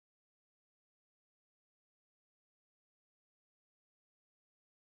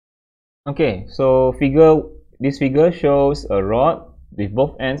Okay, so this figure shows a rod with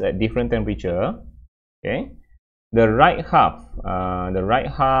both ends at different temperature. Okay, the right half of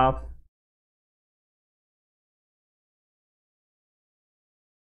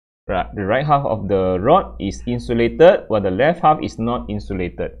the rod is insulated, while the left half is not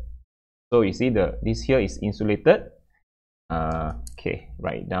insulated. So you see this here is insulated. Okay,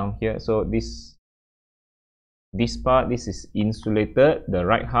 write down here. So this part, this is insulated. The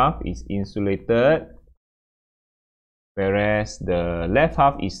right half is insulated, whereas the left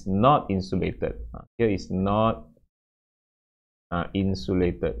half is not insulated. Here is not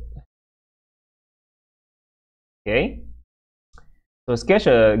insulated. Okay, so sketch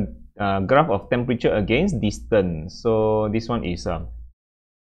a graph of temperature against distance. So this one is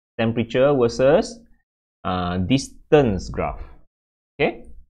temperature versus distance graph. Okay,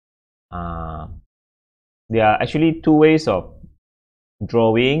 there are actually two ways of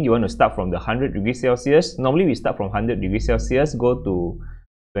drawing. You want to start from the 100 degrees Celsius. Normally we start from 100 degrees Celsius, go to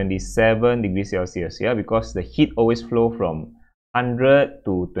 27 degrees Celsius, yeah, because the heat always flow from 100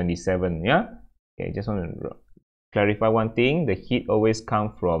 to 27, yeah. Okay, just want to clarify one thing. The heat always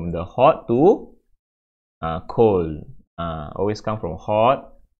come from the hot to cold. Always come from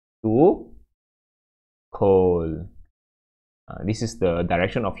hot to cold. This is the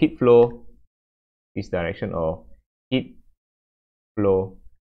direction of heat flow. This direction of heat flow.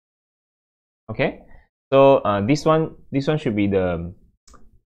 Okay, so this one should be the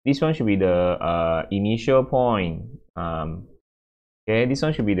initial point. Okay, this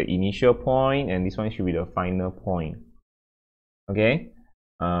one should be the initial point, and this one should be the final point. Okay,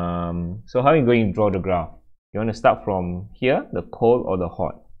 so how are you going to draw the graph? You want to start from here, the cold or the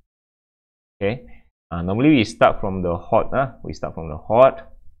hot? Okay, normally we start from the hot. We start from the hot.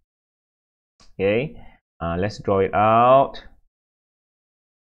 Okay, let's draw it out.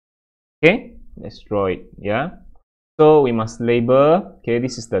 Okay, let's draw it. Yeah, so we must label. Okay,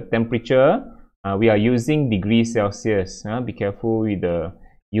 this is the temperature. We are using degrees Celsius. Be careful with the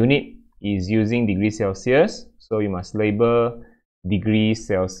unit is using degrees Celsius, so you must label degrees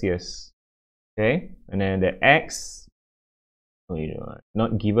Celsius. Okay, and then the X,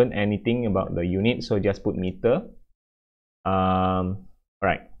 not given anything about the unit, so just put meter.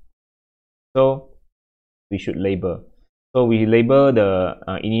 Right, so we should label. So we label the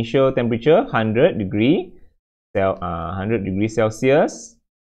initial temperature 100 degrees Celsius.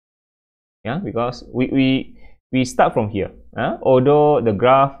 Yeah, because we start from here. Although the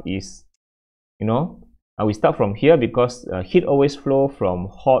graph is, we start from here because heat always flow from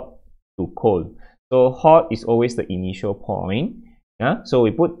hot to cold. So hot is always the initial point. Yeah, so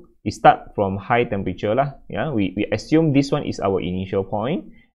we start from high temperature lah. Yeah, we assume this one is our initial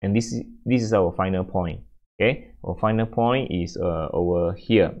point, and this is our final point. Okay, our final point is over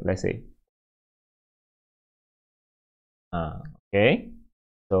here, let's say. Okay,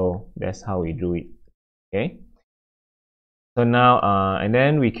 so that's how we do it. Okay, so now and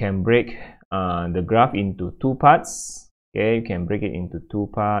then we can break the graph into two parts. Okay, you can break it into two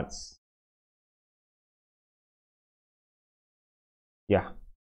parts. Yeah,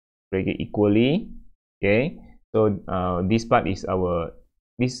 break it equally. Okay, so this part is our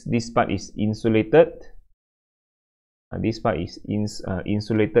this part is insulated. This part is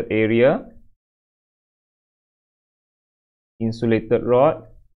insulated area, insulated rod,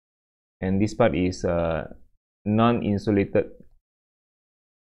 and this part is non-insulated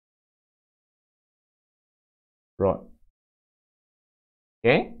rod.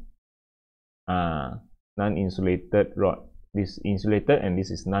 Okay, non-insulated rod. This insulated and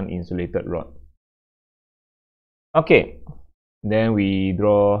this is non-insulated rod. Okay, then we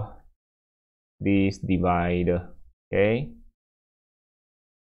draw this divider. Okay,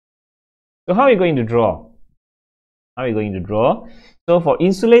 so how are you going to draw? So for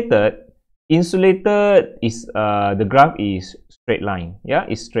insulated is the graph is straight line. Yeah,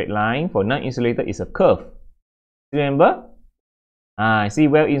 it's straight line. For non-insulated is a curve. Remember? See,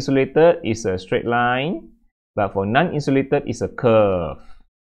 well insulated is a straight line, but for non-insulated is a curve.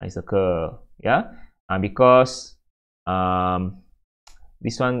 It's a curve. Yeah, because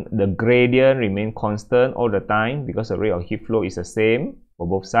this one, the gradient remain constant all the time because the rate of heat flow is the same for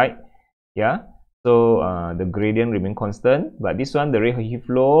both sides. Yeah, so the gradient remain constant, but this one, the rate of heat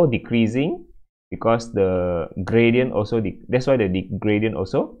flow decreasing because the gradient also that's why the gradient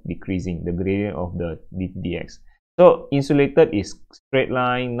also decreasing, the gradient of the dx. So insulated is straight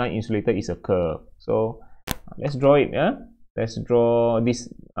line, non-insulated is a curve. So let's draw it. Yeah, let's draw this.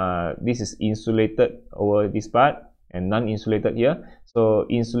 This is insulated over this part and non-insulated here. So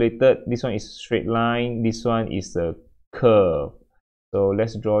insulated, this one is straight line, this one is a curve. So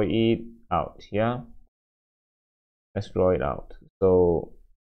let's draw it out. Yeah, let's draw it out. So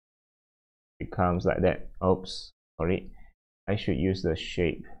it becomes like that. Oops, sorry, I should use the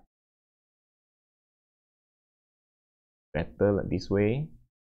shape better, like this way,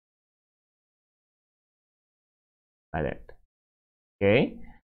 like that. Okay,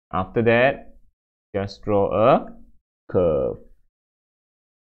 after that, just draw a curve.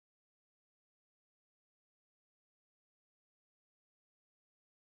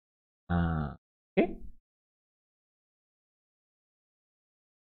 Okay,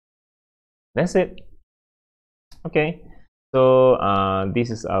 that's it. Okay, so this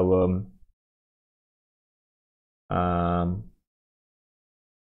is our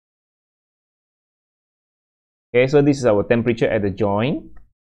okay, so this is our temperature at the joint.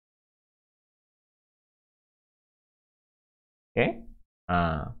 Okay,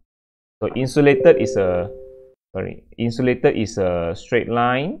 so insulated is a straight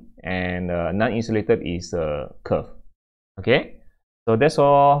line, and non-insulated is a curve. Okay, so that's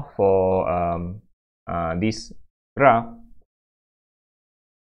all for this graph.